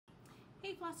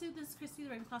Hey Flosstube, this is Christy, the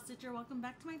Raven Floss Stitcher. Welcome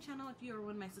back to my channel. If you are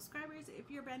one of my subscribers,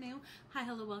 if you're brand new, hi,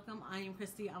 hello, welcome. I am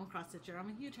Christy. I'm a cross stitcher. I'm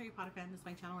a huge Harry Potter fan. This is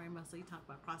my channel where I mostly talk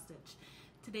about cross stitch.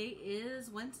 Today is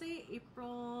Wednesday,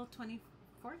 April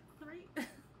 24th, right? I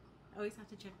always have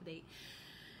to check the date.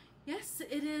 Yes,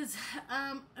 it is.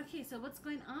 Okay, so what's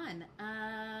going on?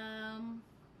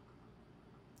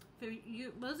 For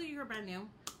you, those of you who are brand new,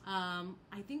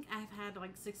 I think I've had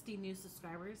like 60 new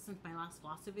subscribers since my last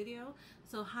Flosstube video.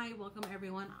 So hi, welcome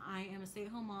everyone. I am a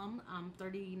stay-at-home mom. I'm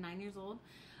 39 years old.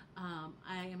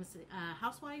 I am a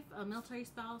housewife, a military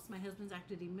spouse. My husband's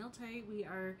active duty military. We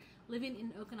are living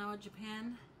in Okinawa,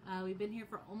 Japan. We've been here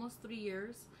for almost 3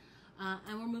 years,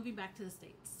 and we're moving back to the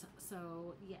States.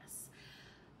 So yes,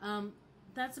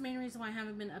 that's the main reason why I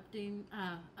haven't been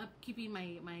upkeeping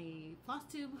my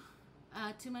Flosstube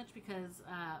too much, because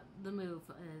the move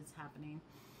is happening.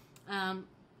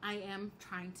 I am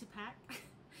trying to pack.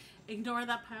 Ignore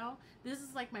that pile. This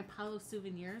is like my pile of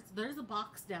souvenirs. There's a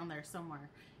box down there somewhere.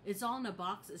 It's all in a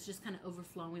box. It's just kind of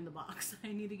overflowing the box.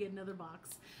 I need to get another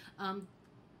box.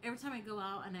 Every time I go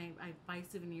out and I buy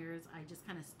souvenirs, I just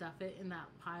kind of stuff it in that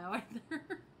pile right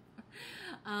there.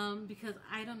 Because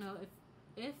I don't know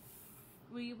if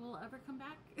we will ever come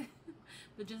back.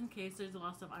 But just in case, there's a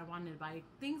lot of stuff I wanted to buy.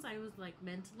 Things I was like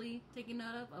mentally taking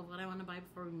note of what I want to buy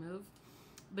before we move.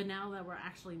 But now that we're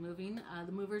actually moving,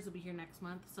 the movers will be here next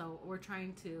month. So we're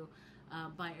trying to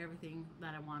buy everything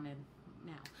that I wanted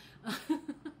now.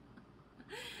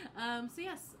 So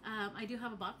yes, I do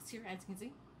have a box here, as you can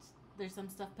see. There's some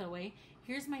stuff put away.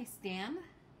 Here's my stand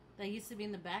that used to be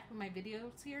in the back of my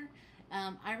videos here.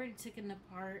 I already took it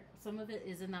apart. Some of it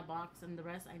is in that box, and the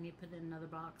rest I need to put in another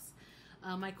box.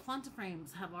 My quanta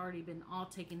frames have already been all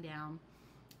taken down.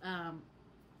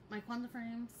 My quanta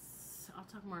frames, I'll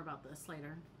talk more about this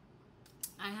later.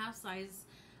 I have size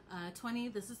 20,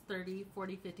 this is 30,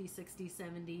 40, 50, 60,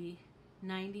 70,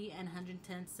 90, and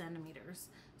 110 centimeters.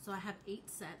 So I have 8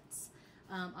 sets.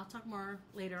 I'll talk more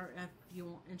later if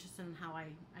you're interested in how I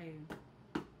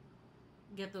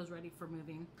get those ready for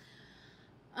moving.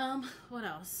 What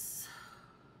else?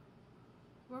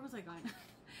 Where was I going?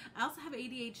 I also have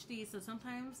ADHD, so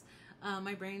sometimes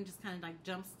my brain just kind of like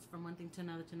jumps from one thing to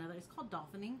another to another. It's called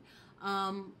dolphining.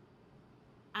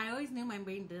 I always knew my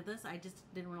brain did this. I just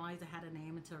didn't realize it had a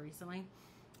name until recently.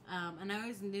 And I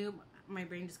always knew my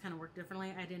brain just kind of worked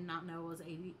differently. I did not know it was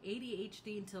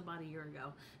ADHD until about a year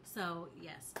ago. So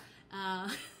yes. I'm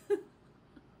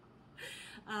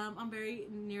very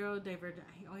neurodivergent.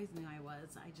 I always knew I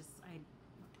was.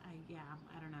 Yeah,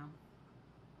 I don't know.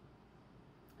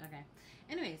 Okay.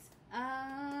 Anyways,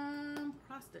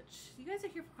 cross stitch. You guys are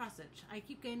here for cross stitch. I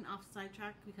keep getting off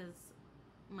sidetrack because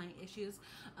my issues.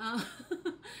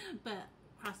 But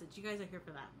cross stitch. You guys are here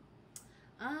for that.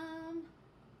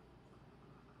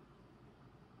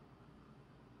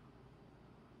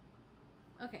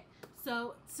 Okay.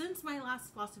 So since my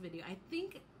last Flosstube video, I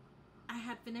think I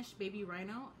had finished baby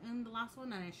rhino in the last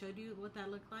one, and I showed you what that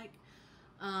looked like.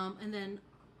 And then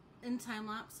in time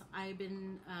lapse, I've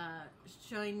been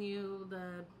showing you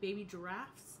the baby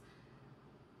giraffes,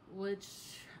 which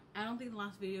I don't think the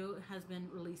last video has been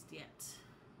released yet.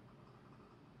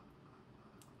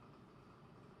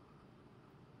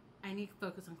 I need to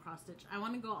focus on cross stitch. I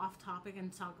want to go off topic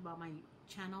and talk about my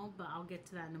channel, but I'll get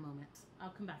to that in a moment.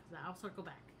 I'll come back to that. I'll circle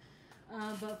back.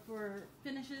 But for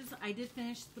finishes, I did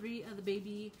finish 3 of the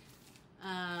baby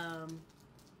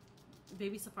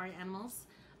safari animals.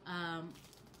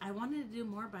 I wanted to do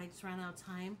more, but I just ran out of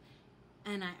time.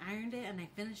 And I ironed it, and I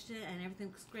finished it, and everything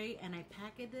looks great. And I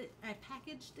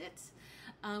packaged it,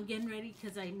 getting ready,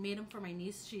 because I made them for my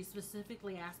niece. She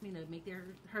specifically asked me to make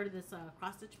her this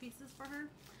cross stitch pieces for her.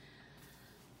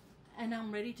 And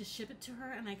I'm ready to ship it to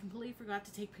her, and I completely forgot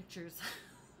to take pictures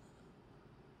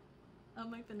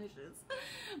of my finishes.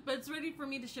 But it's ready for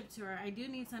me to ship to her. I do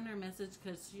need to send her a message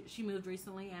because she moved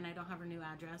recently and I don't have her new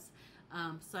address.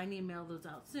 So I need to mail those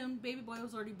out soon. Baby boy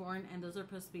was already born, and those are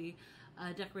supposed to be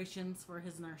decorations for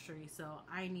his nursery. So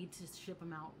I need to ship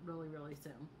them out really, really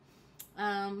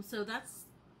soon. So that's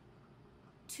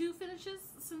 2 finishes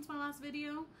since my last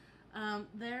video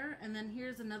there. And then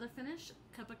here's another finish,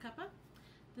 Cuppa Cuppa.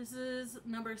 This is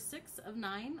number 6 of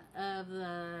 9 of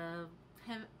the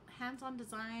Hands-on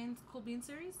Designs Cool Bean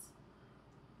series.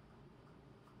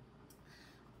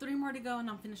 3 more to go and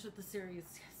I'm finished with the series.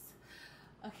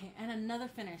 Yes. Okay, and another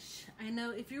finish. I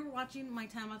know if you're watching my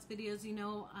time-lapse videos, you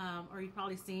know, or you've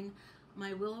probably seen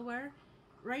my willow wear.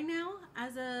 Right now,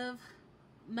 as of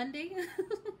Monday,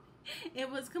 it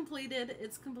was completed.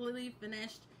 It's completely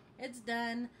finished. It's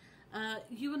done.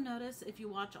 You will notice if you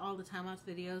watch all the time-lapse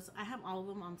videos, I have all of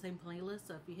them on the same playlist.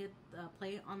 So if you hit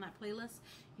play on that playlist,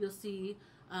 you'll see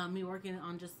me working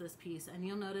on just this piece. And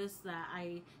you'll notice that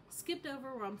I skipped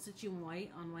over where I'm stitching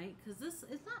white on white, because this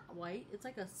is not white. It's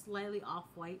like a slightly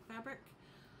off-white fabric.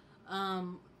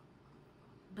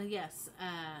 But yes,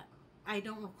 I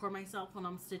don't record myself when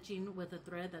I'm stitching with a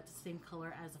thread that's the same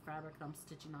color as the fabric I'm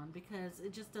stitching on, because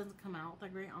it just doesn't come out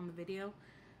that great on the video.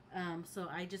 So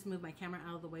I just move my camera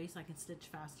out of the way so I can stitch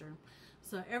faster.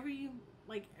 So every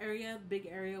like area, big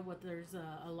area where there's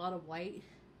a lot of white,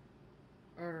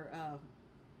 or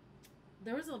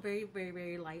there was a very, very,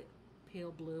 very light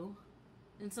pale blue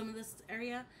in some of this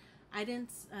area. I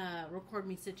didn't record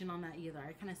me stitching on that either.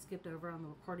 I kind of skipped over on the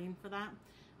recording for that,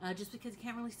 just because you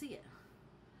can't really see it.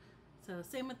 So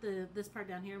same with this part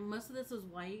down here. Most of this is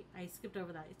white. I skipped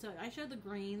over that. So I showed the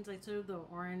greens, I showed the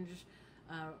orange,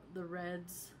 the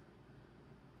reds,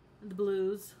 the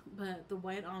blues, but the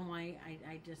white on white,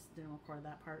 I just didn't record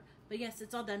that part. But yes,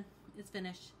 it's all done. It's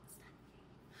finished. It's done.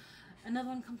 Another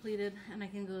one completed, and I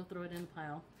can go through it in a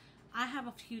pile. I have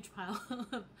a huge pile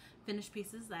of finished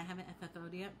pieces that I haven't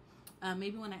FFO'd yet.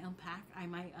 Maybe when I unpack, I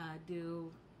might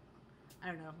do, I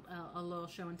don't know, a little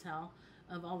show and tell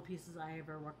of all the pieces I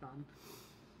ever worked on.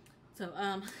 So,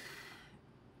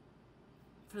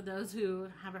 for those who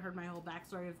haven't heard my whole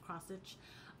backstory of cross stitch,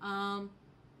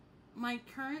 my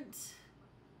current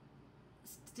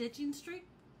stitching streak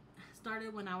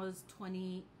started when I was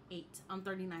 28. I'm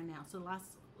 39 now. So the last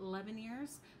 11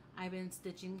 years, I've been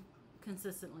stitching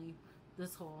consistently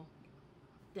this whole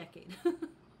decade.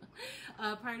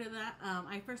 Prior to that,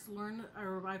 I first learned,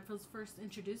 or I was first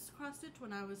introduced to cross stitch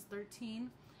when I was 13.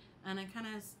 And I kind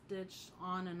of stitched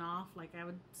on and off. Like I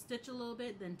would stitch a little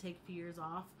bit, then take a few years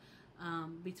off,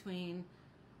 between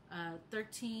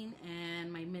 13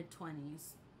 and my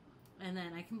mid-20s. And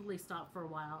then I completely stopped for a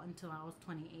while until I was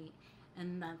 28.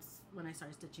 And that's when I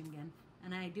started stitching again.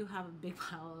 And I do have a big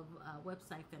pile of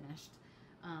whips I finished.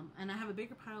 And I have a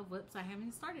bigger pile of whips I haven't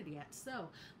even started yet. So,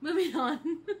 moving on.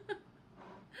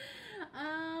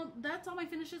 That's all my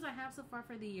finishes I have so far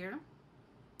for the year.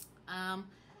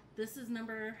 This is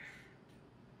number,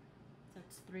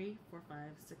 that's 3, 4, 5,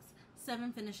 6,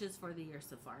 7 finishes for the year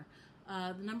so far.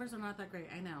 The numbers are not that great,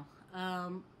 I know.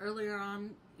 Earlier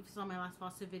on, if you saw my last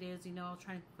Flosstube videos, you know I was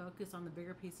trying to focus on the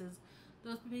bigger pieces.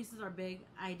 Those pieces are big.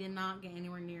 I did not get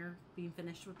anywhere near being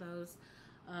finished with those.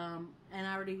 And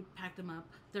I already packed them up.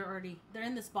 They're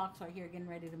in this box right here getting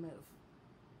ready to move.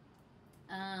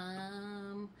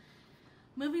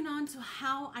 Moving on to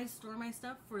how I store my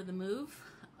stuff for the move.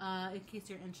 In case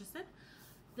you're interested,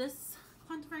 this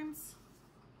quantum frames,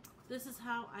 this is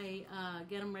how I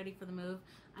get them ready for the move.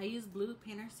 I use blue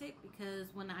painter's tape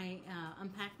because when I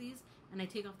unpack these and I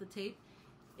take off the tape,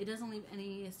 it doesn't leave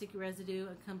any sticky residue.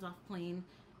 It comes off clean,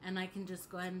 and I can just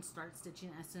go ahead and start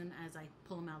stitching as soon as I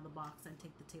pull them out of the box and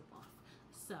take the tape off.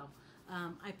 So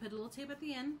I put a little tape at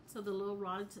the end so the little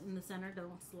rods in the center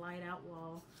don't slide out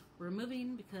while we're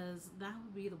moving, because that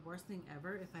would be the worst thing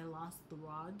ever if I lost the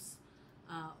rods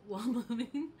while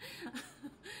moving.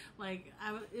 Like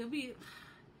it would be,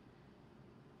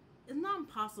 it's not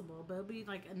impossible, but it would be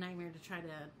like a nightmare to try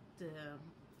to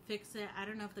fix it. I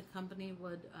don't know if the company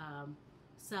would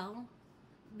sell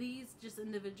these just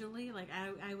individually. Like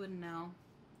I wouldn't know.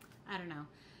 I don't know.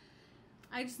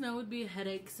 I just know it would be a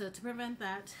headache. So to prevent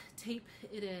that, tape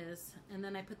it is. And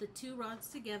then I put the two rods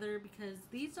together because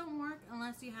these don't work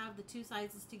unless you have the two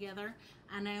sizes together.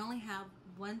 And I only have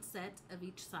one set of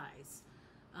each size.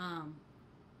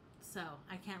 So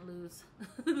I can't lose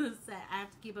the set. I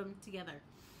have to keep them together.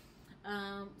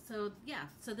 So yeah,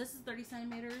 so this is 30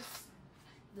 centimeters.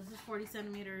 This is 40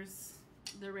 centimeters.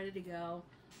 They're ready to go.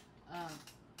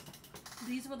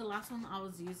 These were the last one I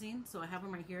was using, so I have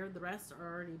them right here. The rest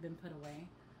are already been put away.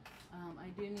 I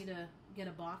do need to get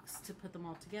a box to put them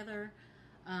all together.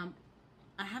 I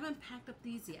haven't packed up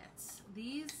these yet.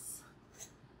 These,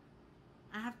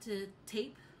 I have to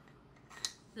tape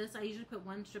this. I usually put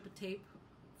one strip of tape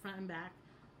front and back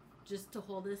just to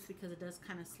hold this because it does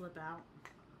kind of slip out.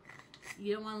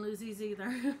 You don't want to lose these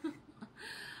either.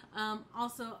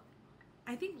 Also,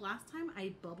 I think last time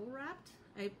I bubble wrapped.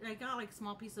 I got like a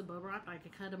small piece of bubble wrap. I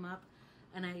could cut them up,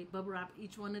 and I bubble wrapped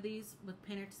each one of these with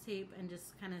painter's tape and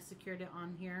just kind of secured it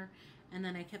on here. And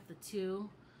then I kept the two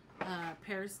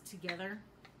pairs together.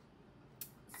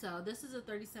 So this is a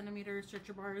 30 centimeter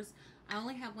stretcher bars. I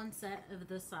only have one set of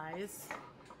this size.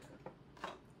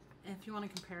 If you want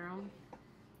to compare them,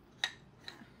 let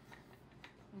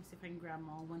me see if I can grab them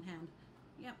all in one hand.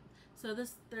 Yep. So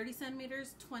this 30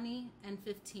 centimeters, 20, and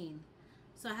 15.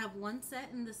 So I have one set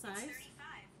in this size.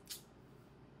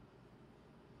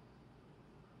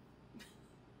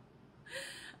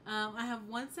 I have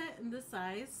one set in this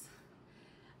size,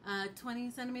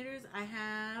 20 centimeters. I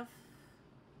have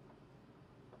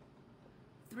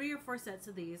 3 or 4 sets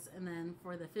of these, and then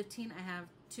for the 15 I have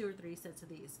 2 or 3 sets of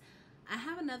these. I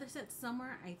have another set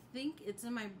somewhere. I think it's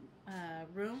in my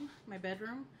room, my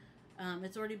bedroom.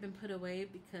 It's already been put away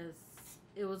because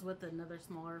it was with another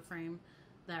smaller frame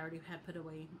that I already had put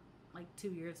away like 2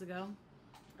 years ago.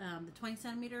 The 20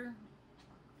 centimeter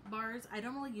bars, I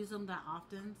don't really use them that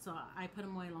often, so I put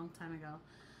them away a long time ago.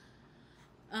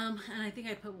 And I think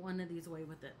I put one of these away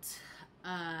with it.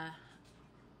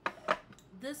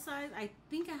 This size, I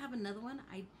think I have another one.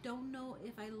 I don't know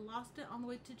if I lost it on the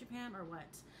way to Japan or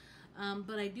what.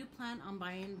 But I do plan on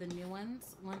buying the new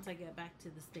ones once I get back to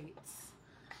the States.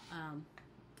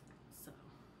 So,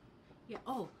 yeah.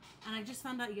 Oh, and I just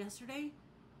found out yesterday,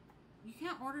 you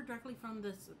can't order directly from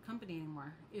this company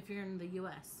anymore if you're in the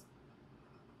U.S.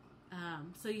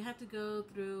 So you have to go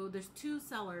through, there's 2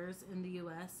 sellers in the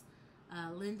U.S.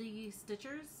 Lindy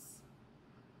Stitchers.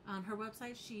 On her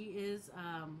website, she is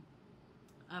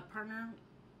a partner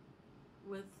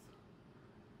with,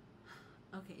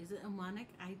 okay, is it Amonic?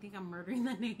 I think I'm murdering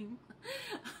the name.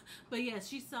 But yes,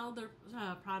 she sells their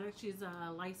product. She's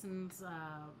a licensed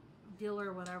dealer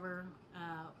or whatever.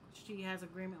 She has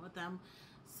agreement with them.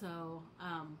 So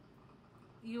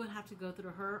you would have to go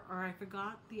through her, or I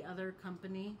forgot the other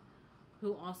company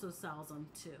who also sells them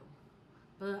too.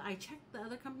 But I checked the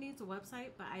other company's website,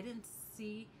 but I didn't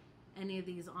see any of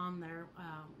these on there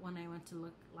when I went to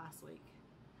look last week.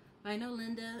 But I know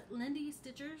Lindy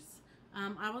Stitchers.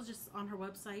 I was just on her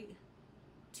website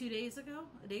a day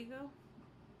ago.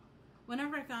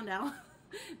 Whenever I found out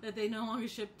that they no longer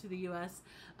ship to the U.S.,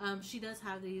 she does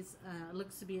have these.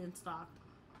 Looks to be in stock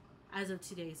as of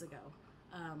 2 days ago.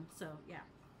 So yeah.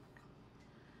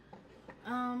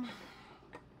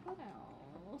 What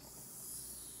else?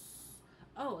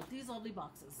 Oh, these lovely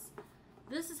boxes.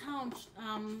 This is how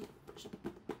I'm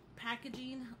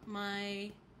packaging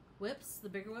my whips, the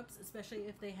bigger whips, especially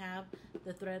if they have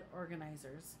the thread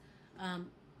organizers.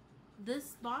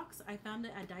 This box, I found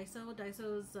it at Daiso.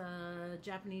 Daiso's a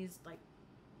Japanese like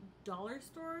dollar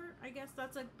store, I guess.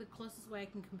 That's like the closest way I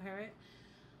can compare it.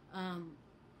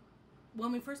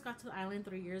 When we first got to the island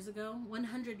 3 years ago,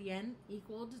 100 yen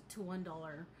equaled to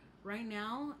 $1. Right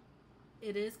now,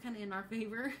 it is kind of in our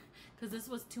favor because this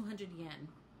was 200 yen.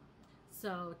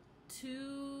 So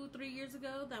 2-3 years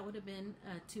ago, that would have been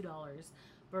 $2.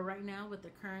 But right now, with the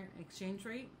current exchange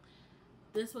rate,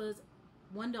 this was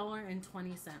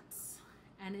 $1.20.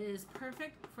 And it is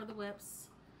perfect for the whips.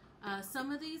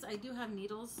 Some of these, I do have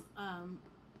needles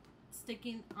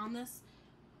sticking on this.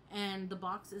 And the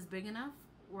box is big enough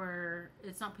where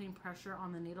it's not putting pressure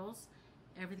on the needles.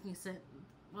 Everything is set.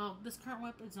 Well, this current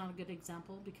whip is not a good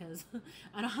example because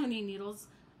I don't have any needles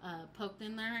poked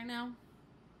in there right now.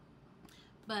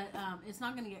 But it's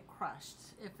not going to get crushed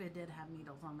if it did have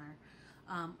needles on there.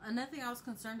 Another thing I was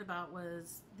concerned about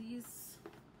was these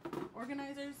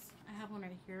organizers. I have one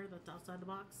right here that's outside the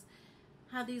box.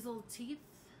 Have these little teeth.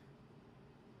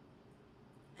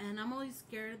 And I'm always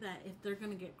scared that if they're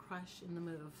going to get crushed in the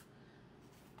move.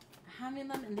 Having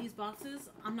them in these boxes,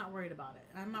 I'm not worried about it.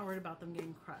 I'm not worried about them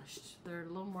getting crushed. They're a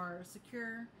little more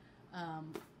secure.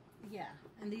 Yeah.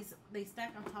 And these, they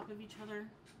stack on top of each other.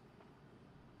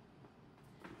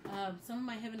 Some of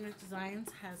my Heaven Rich Designs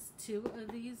has 2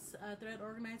 of these thread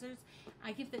organizers.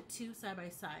 I can fit 2 side by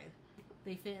side.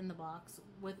 They fit in the box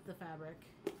with the fabric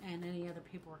and any other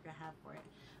paperwork I have for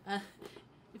it.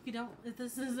 If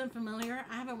this isn't familiar,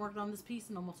 I haven't worked on this piece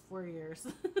in almost 4 years.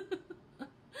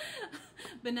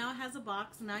 But now it has a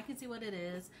box, and now I can see what it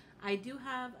is. I do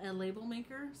have a label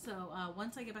maker, so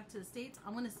once I get back to the States,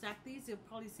 I'm going to stack these. You'll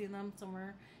probably see them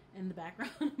somewhere in the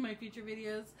background of my future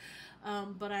videos.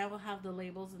 But I will have the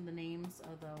labels and the names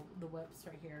of the whips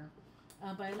right here.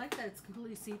 But I like that it's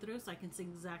completely see-through, so I can see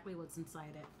exactly what's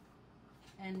inside it.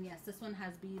 And yes, this one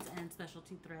has beads and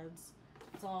specialty threads.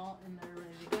 It's all in there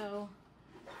ready to go.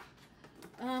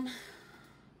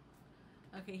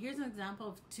 Okay, here's an example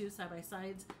of 2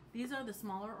 side-by-sides. These are the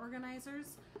smaller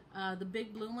organizers. The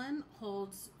big blue one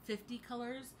holds 50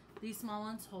 colors. These small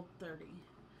ones hold 30.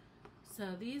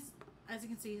 So these, as you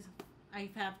can see, I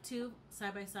have 2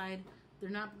 side-by-side. They're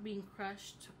not being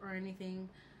crushed or anything.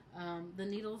 The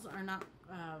needles are not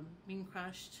being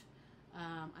crushed.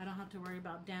 I don't have to worry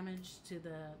about damage to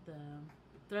the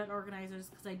thread organizers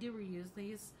because I do reuse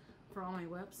these for all my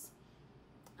whips.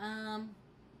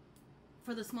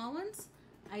 For the small ones,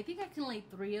 I think I can lay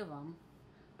 3 of them.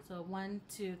 So 1,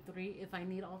 2, 3. If I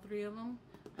need all 3 of them,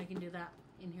 I can do that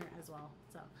in here as well.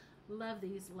 So love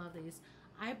these, love these.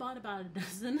 I bought about a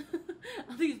dozen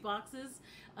of these boxes.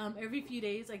 Every few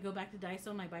days I go back to Daiso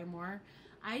and I buy more.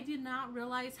 I did not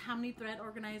realize how many thread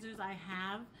organizers I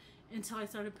have until I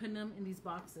started putting them in these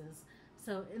boxes.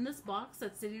 So in this box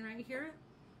that's sitting right here,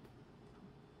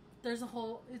 there's a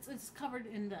whole, it's covered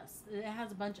in dust. It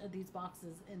has a bunch of these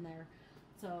boxes in there.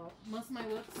 So most of my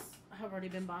whips have already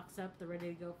been boxed up. They're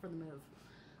ready to go for the move.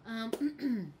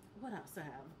 What else I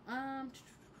have?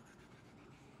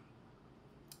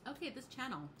 Okay, this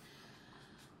channel.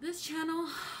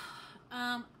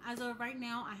 As of right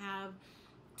now, I have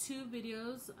 2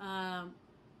 videos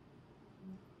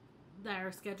that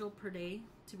are scheduled per day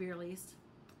to be released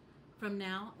from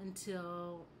now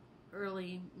until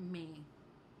early May.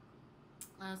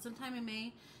 Sometime in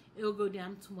May, it will go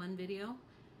down to 1 video,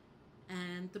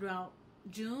 and throughout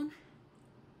June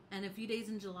and a few days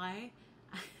in July,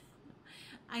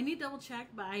 I need to double check,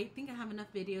 but I think I have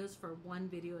enough videos for 1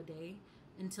 video a day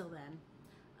until then.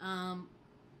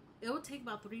 It will take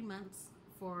about 3 months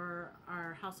for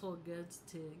our household goods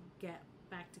to get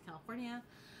back to California.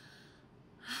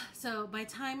 So by the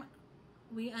time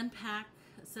we unpack,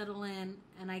 settle in,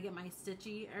 and I get my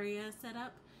stitchy area set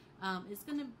up, it's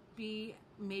going to be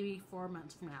maybe 4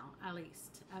 months from now, at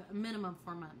least. A minimum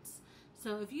 4 months.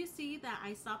 So if you see that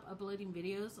I stop uploading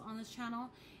videos on this channel,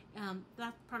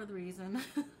 that's part of the reason.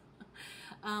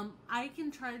 I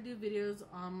can try to do videos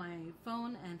on my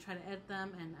phone and try to edit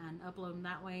them and upload them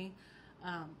that way,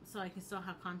 so I can still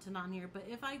have content on here. But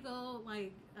if I go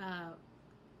like a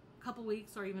couple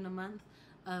weeks or even a month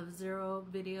of 0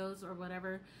 videos or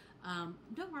whatever,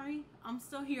 don't worry, I'm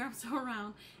still here, I'm still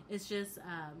around. It's just,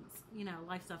 you know,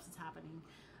 life stuff is happening.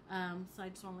 So I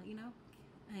just want to let you know,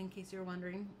 in case you're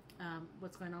wondering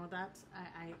what's going on with that.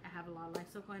 I have a lot of life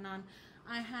stuff going on.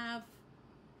 I have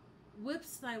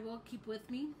whips that I will keep with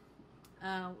me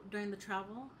during the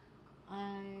travel.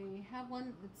 I have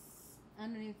one, it's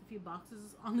underneath a few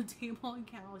boxes on the table. You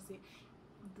can't really see it.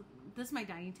 This is my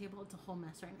dining table. It's a whole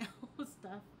mess right now with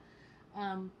stuff.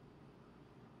 I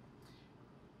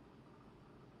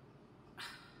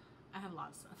have a lot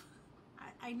of stuff.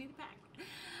 I need to pack.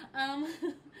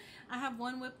 I have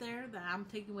one whip there that I'm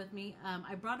taking with me.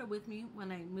 I brought it with me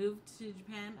when I moved to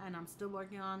Japan, and I'm still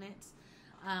working on it.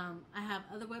 I have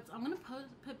other whips. I'm going to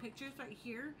put pictures right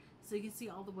here so you can see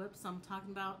all the whips I'm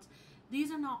talking about.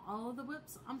 These are not all of the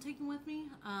whips I'm taking with me.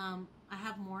 I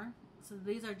have more. So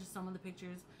these are just some of the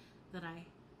pictures that I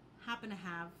happen to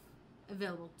have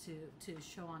available to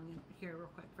show on here real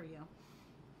quick for you.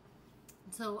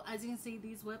 So as you can see,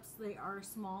 these whips, they are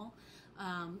small.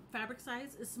 Fabric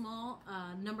size is small.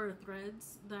 Number of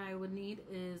threads that I would need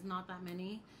is not that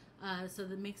many. So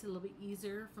that makes it a little bit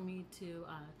easier for me to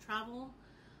travel.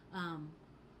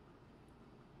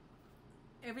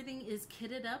 Everything is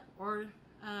kitted up, or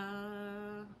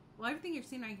well, everything you're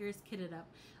seeing right here is kitted up.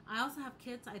 I also have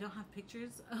kits. I don't have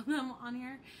pictures of them on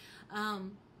here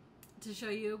to show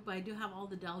you, but I do have all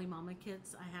the Dolly Mama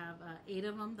kits. I have 8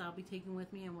 of them that I'll be taking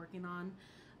with me and working on.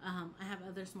 I have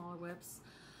other smaller whips.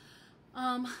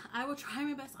 I will try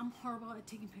my best. I'm horrible at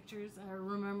taking pictures,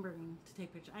 remembering to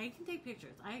take pictures. I can take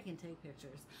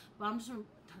pictures, but I'm just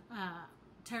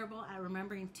terrible at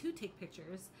remembering to take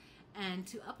pictures and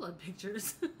to upload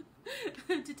pictures.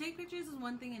 To take pictures is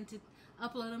one thing, and to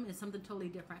upload them is something totally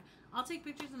different. I'll take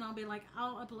pictures and I'll be like,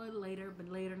 I'll upload it later, but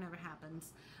later never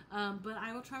happens. But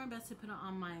I will try my best to put it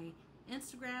on my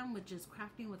Instagram, which is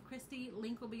Crafting with Christy.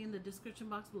 Link will be in the description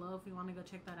box below if you want to go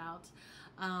check that out.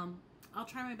 I'll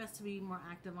try my best to be more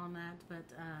active on that,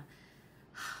 but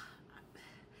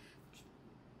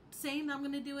saying that I'm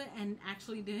going to do it and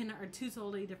actually doing it are 2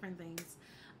 totally different things.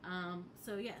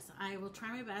 So yes, I will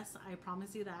try my best. I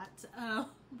promise you that.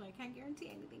 But I can't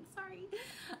guarantee anything. Sorry.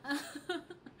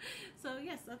 So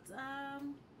yes, that's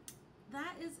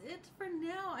that is it for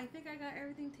now. I think I got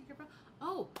everything taken care of.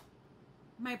 Oh,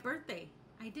 my birthday.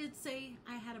 I did say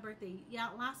I had a birthday. Yeah,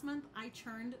 last month I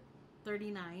turned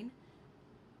 39.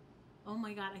 Oh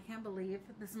my god, I can't believe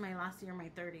this is my last year in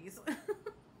my 30s.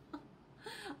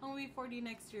 I'll be 40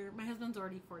 next year. My husband's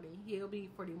already 40. He'll be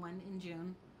 41 in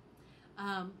June.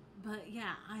 But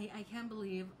yeah, I can't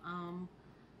believe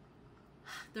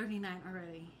 39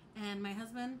 already. And my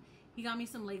husband, he got me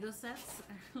some Lego sets.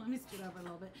 Let me scoot over a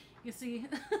little bit. You see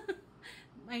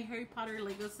my Harry Potter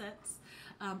Lego sets.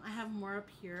 I have more up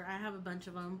here. I have a bunch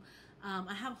of them.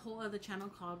 I have a whole other channel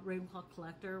called Ravenclaw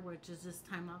Collector, which is just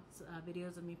time-lapse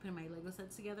videos of me putting my Lego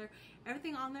sets together.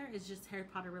 Everything on there is just Harry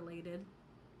Potter related.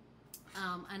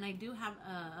 And I do have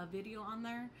a video on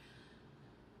there.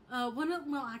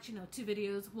 Well, actually no, 2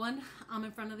 videos. One, I'm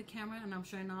in front of the camera and I'm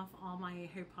showing off all my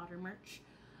Harry Potter merch.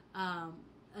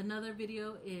 Another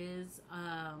video is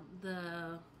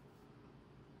the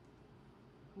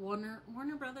Warner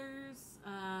Brothers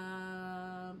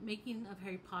making of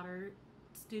Harry Potter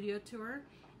studio tour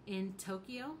in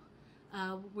Tokyo.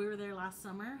 We were there last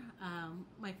summer.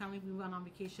 My family, we went on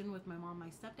vacation with my mom, my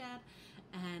stepdad,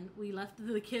 and we left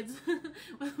the kids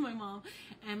with my mom,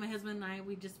 and my husband and I,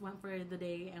 we just went for the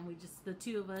day, and the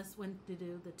two of us went to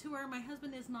do the tour. My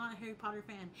husband is not a Harry Potter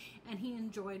fan, and he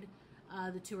enjoyed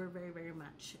the tour very, very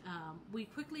much. We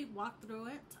quickly walked through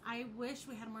it. I wish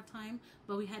we had more time,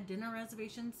 but we had dinner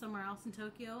reservations somewhere else in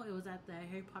Tokyo. It was at the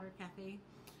Harry Potter Cafe.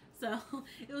 So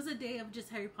it was a day of just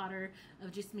Harry Potter,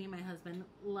 of just me and my husband.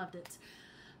 Loved it.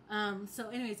 So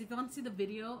anyways, if you want to see the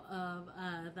video of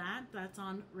that's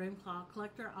on Ravenclaw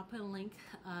Collector. I'll put a link.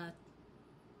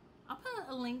 I'll put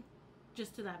a link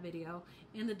just to that video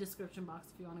in the description box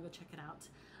if you want to go check it out.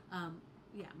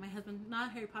 Yeah, my husband, not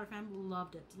a Harry Potter fan,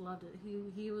 loved it. Loved it.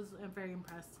 He was very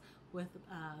impressed with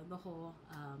the whole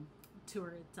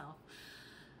tour itself.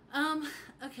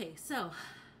 Okay, so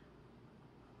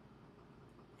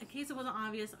in case it wasn't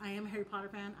obvious, I am a Harry Potter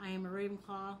fan. I am a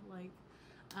Ravenclaw. Like,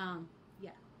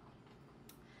 yeah.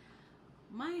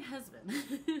 My husband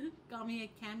got me a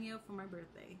cameo for my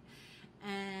birthday.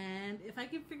 And if I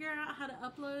can figure out how to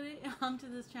upload it onto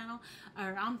this channel,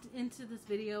 or into this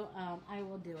video, I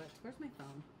will do it. Where's my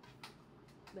phone?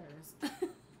 There it is.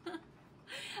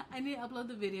 I need to upload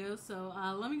the video, so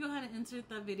let me go ahead and insert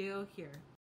that video here.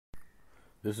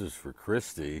 This is for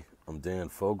Christy. I'm Dan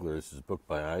Fogler. This is a book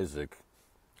by Isaac.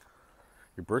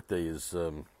 Your birthday is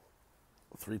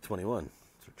 3/21. Is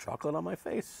there chocolate on my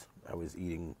face? I was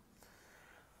eating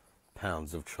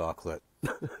pounds of chocolate.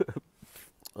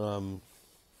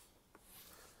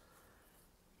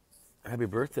 Happy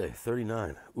birthday,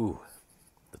 39. Ooh,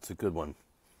 that's a good one.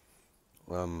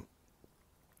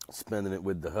 Spending it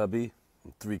with the hubby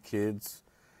and 3 kids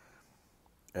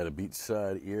at a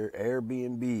beachside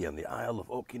Airbnb on the Isle of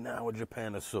Okinawa,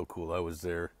 Japan. Is so cool. I was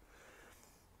there.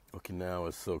 Okinawa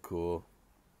is so cool.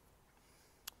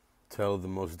 Tell the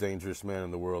most dangerous man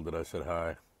in the world that I said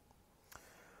hi.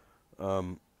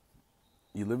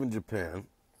 You live in Japan.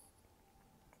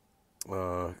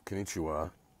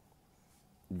 Konnichiwa.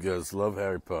 You guys love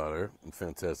Harry Potter and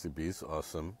Fantastic Beasts.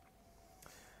 Awesome.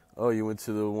 Oh, you went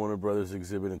to the Warner Brothers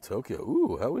exhibit in Tokyo.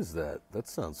 Ooh, how was that? That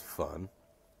sounds fun.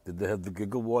 Did they have the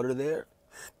giggle water there?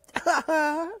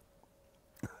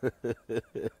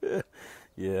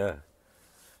 Yeah.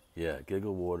 Yeah,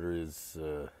 giggle water is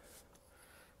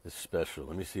special.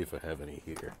 Let me see if I have any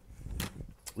here.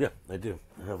 Yeah, I do.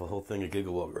 I have a whole thing of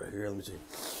giggle water right here. Let me see.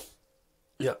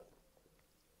 Yeah.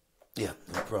 Yeah,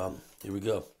 no problem. Here we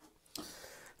go.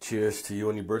 Cheers to you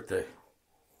on your birthday.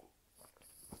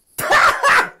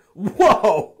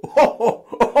 Whoa!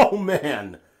 Oh,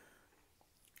 man.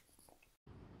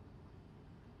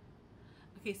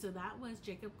 Okay, so that was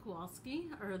Jacob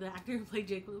Kowalski, or the actor who played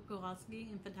Jacob Kowalski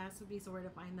in Fantastic Beasts or Where to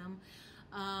Find Them.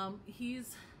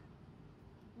 He's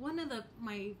one of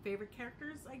my favorite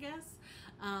characters, I guess,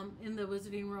 in the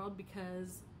Wizarding world,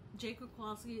 because Jacob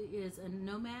Kowalski is a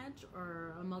nomad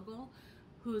or a muggle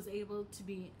who is able to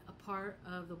be a part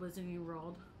of the Wizarding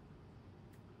world.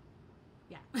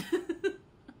 Yeah.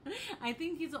 I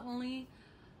think he's the only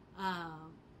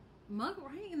muggle,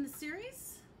 right, in the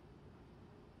series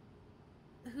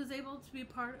who's able to be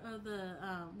part of the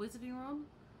Wizarding world.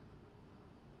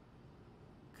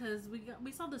 Because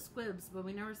we saw the squibs, but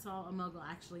we never saw a muggle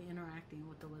actually interacting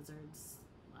with the wizards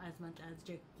as much as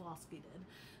Jacob Kowalski did.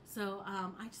 So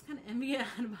I just kind of envy it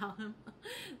about him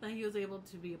that he was able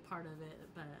to be a part of it.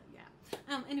 But yeah.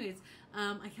 Anyways,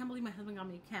 I can't believe my husband got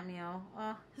me a cameo.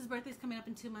 His birthday's coming up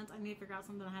in 2 months. I need to figure out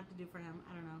something I have to do for him.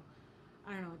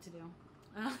 I don't know what to do.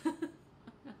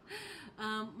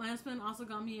 My husband also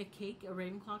got me a cake, a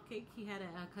Ravenclaw cake. He had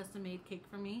a custom-made cake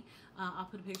for me. I'll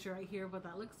put a picture right here of what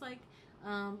that looks like.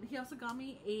 He also got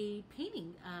me a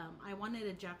painting. I wanted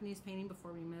a Japanese painting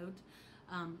before we moved.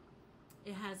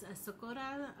 It has a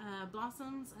sakura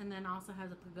blossoms, and then also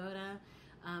has a pagoda.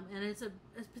 And it's a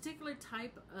particular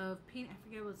type of paint. I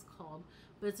forget what it's called,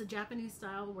 but it's a Japanese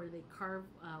style where they carve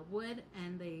wood,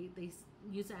 and they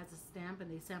use it as a stamp,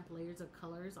 and they stamp layers of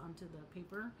colors onto the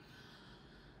paper.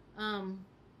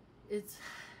 It's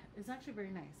actually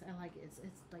very nice. I like it.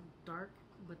 It's like dark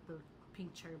with the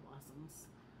pink cherry blossoms.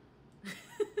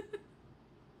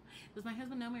 Does my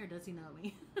husband know me, or does he know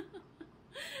me?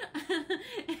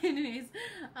 Anyways,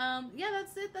 yeah,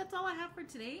 that's it. That's all I have for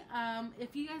today.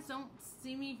 If you guys don't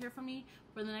see me, hear from me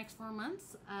for the next 4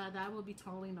 months, that will be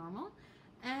totally normal.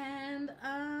 And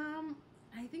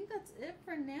I think that's it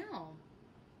for now.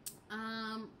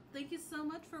 thank you so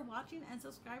much for watching and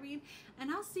subscribing,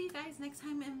 and I'll see you guys next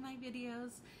time in my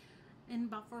videos in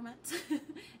about 4 months.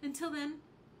 Until then,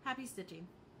 happy stitching.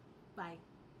 Bye.